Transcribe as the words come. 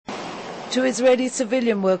Two Israeli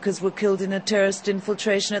civilian workers were killed in a terrorist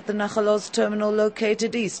infiltration at the Nahal Oz terminal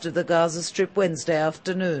located east of the Gaza Strip Wednesday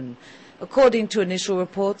afternoon. According to initial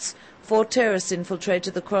reports, 4 terrorists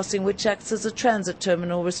infiltrated the crossing, which acts as a transit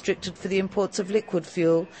terminal restricted for the imports of liquid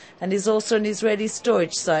fuel and is also an Israeli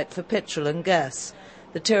storage site for petrol and gas.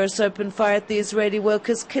 The terrorists opened fire at the Israeli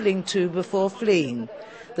workers, killing 2 before fleeing.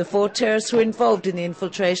 The 4 terrorists who were involved in the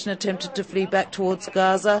infiltration attempted to flee back towards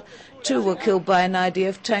Gaza. 2 were killed by an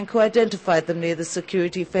IDF tank who identified them near the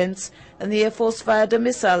security fence, and the Air Force fired a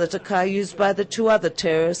missile at a car used by the 2 other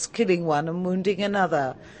terrorists, killing 1 and wounding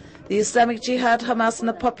another. The Islamic Jihad, Hamas and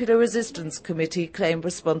the Popular Resistance Committee claimed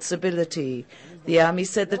responsibility. The army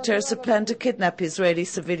said the terrorists had planned to kidnap Israeli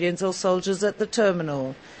civilians or soldiers at the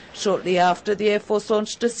terminal. Shortly after, the Air Force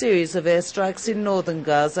launched a series of airstrikes in northern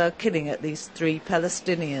Gaza, killing at least 3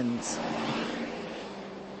 Palestinians.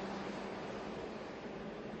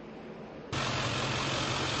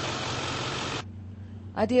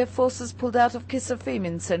 IDF forces pulled out of Kissufim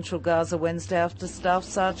in central Gaza Wednesday after Staff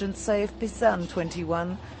Sergeant Saif Bisan,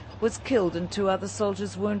 21, was killed and 2 other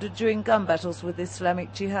soldiers wounded during gun battles with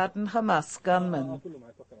Islamic Jihad and Hamas gunmen.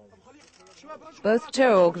 Both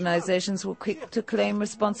terror organizations were quick to claim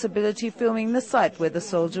responsibility, filming the site where the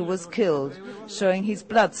soldier was killed, showing his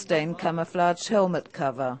blood-stained camouflaged helmet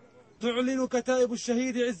cover. تعلن كتائب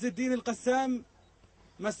الشهيد عز الدين القسام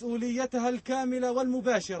مسؤوليتها الكاملة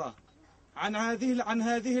والمباشرة عن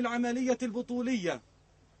هذه العملية البطولية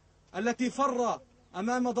التي فر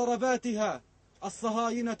أمام ضرباتها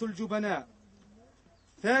الصهاينة الجبناء.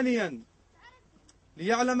 ثانيا،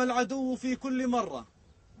 ليعلم العدو في كل مرة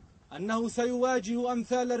أنه سيواجه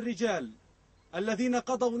أمثال الرجال الذين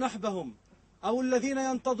قضوا نحبهم أو الذين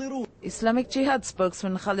ينتظرون. Islamic Jihad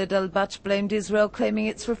spokesman Khalid al-Bach blamed Israel, claiming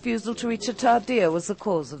its refusal to reach a Tardia was the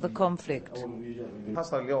cause of the conflict.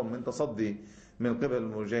 حصل اليوم من تصدي من قبل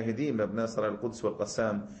المجاهدين بأبناء سرايا القدس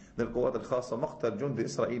والقسام للقوات الخاصة مقتل جندي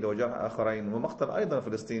إسرائيلي وجرح آخرين، ومقتل أيضا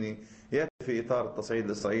فلسطيني يأتي في إطار التصعيد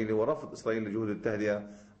الإسرائيلي ورفض إسرائيل لجهود التهدئة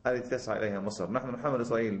التي تسعى إليها مصر. نحن نحمل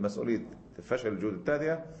إسرائيل مسؤولية فشل جهود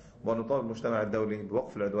التهدئة ونطالب المجتمع الدولي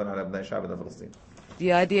بوقف العدوان على أبناء شعبنا فلسطين. The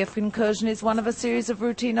IDF incursion is one of a series of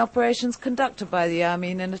routine operations conducted by the army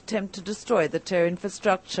in an attempt to destroy the terror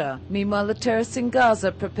infrastructure. Meanwhile, the terrorists in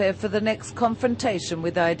Gaza prepare for the next confrontation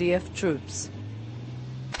with IDF troops.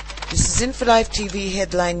 This is InfoLive TV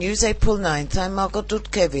Headline News, April 9th. I'm Margot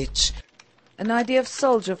Dudkevich. An IDF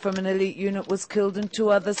soldier from an elite unit was killed and 2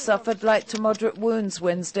 others suffered light to moderate wounds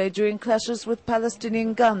Wednesday during clashes with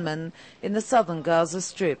Palestinian gunmen in the southern Gaza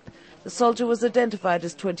Strip. The soldier was identified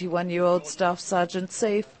as 21-year-old Staff Sergeant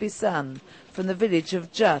Saif Bisan from the village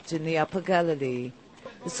of Jat in the Upper Galilee.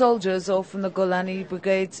 The soldiers, all from the Golani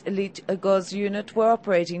Brigade's elite Aghoz unit, were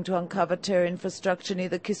operating to uncover terror infrastructure near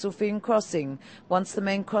the Kissufim crossing, once the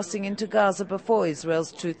main crossing into Gaza before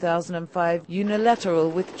Israel's 2005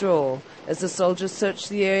 unilateral withdrawal. As the soldiers searched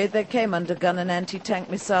the area, they came under gun and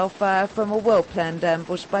anti-tank missile fire from a well-planned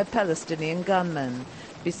ambush by Palestinian gunmen.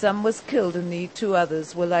 Bissam was killed and the 2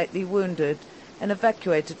 others were lightly wounded and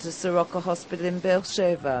evacuated to Soroka Hospital in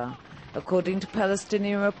Beersheba. According to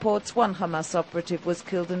Palestinian reports, 1 Hamas operative was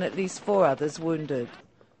killed and at least 4 others wounded.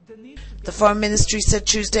 The Foreign Ministry said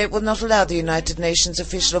Tuesday it will not allow the United Nations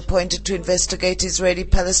official appointed to investigate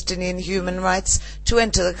Israeli-Palestinian human rights to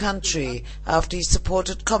enter the country after he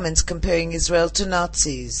supported comments comparing Israel to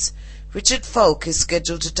Nazis. Richard Falk is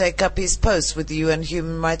scheduled to take up his post with the UN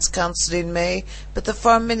Human Rights Council in May, but the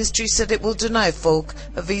Foreign Ministry said it will deny Falk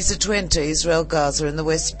a visa to enter Israel, Gaza and the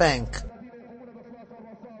West Bank.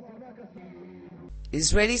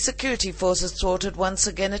 Israeli security forces thwarted once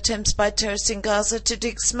again attempts by terrorists in Gaza to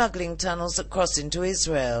dig smuggling tunnels that cross into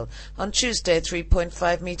Israel. On Tuesday, a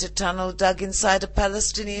 3.5-meter tunnel dug inside a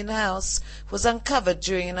Palestinian house was uncovered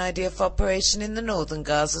during an IDF operation in the northern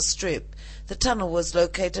Gaza Strip. The tunnel was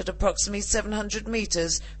located approximately 700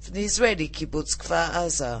 meters from the Israeli kibbutz Kfar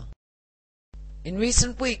Aza. In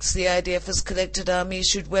recent weeks, the IDF has collected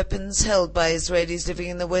army-issued weapons held by Israelis living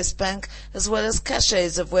in the West Bank, as well as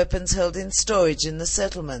caches of weapons held in storage in the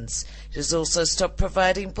settlements. It has also stopped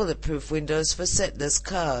providing bulletproof windows for settlers'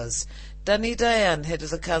 cars. Dani Dayan, head of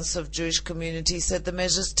the Council of Jewish Community, said the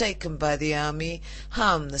measures taken by the army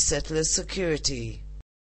harm the settlers' security.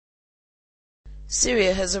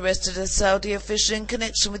 Syria has arrested a Saudi official in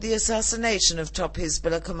connection with the assassination of top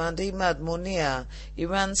Hezbollah commander Imad MughniyahEl,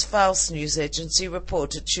 Iran's false news agency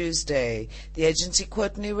reported Tuesday. The agency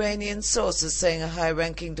quoted Iranian sources saying a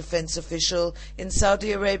high-ranking defense official in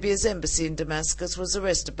Saudi Arabia's embassy in Damascus was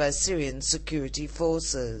arrested by Syrian security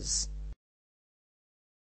forces.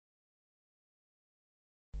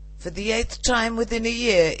 For the 8th time within a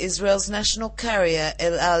year, Israel's national carrier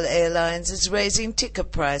El Al Airlines is raising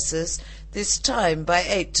ticket prices, this time by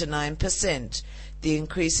 8 to 9%. The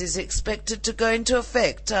increase is expected to go into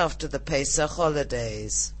effect after the Pesach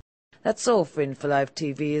holidays. That's all for InfoLive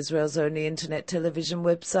TV, Israel's only internet television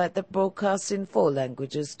website that broadcasts in 4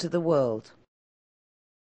 languages to the world.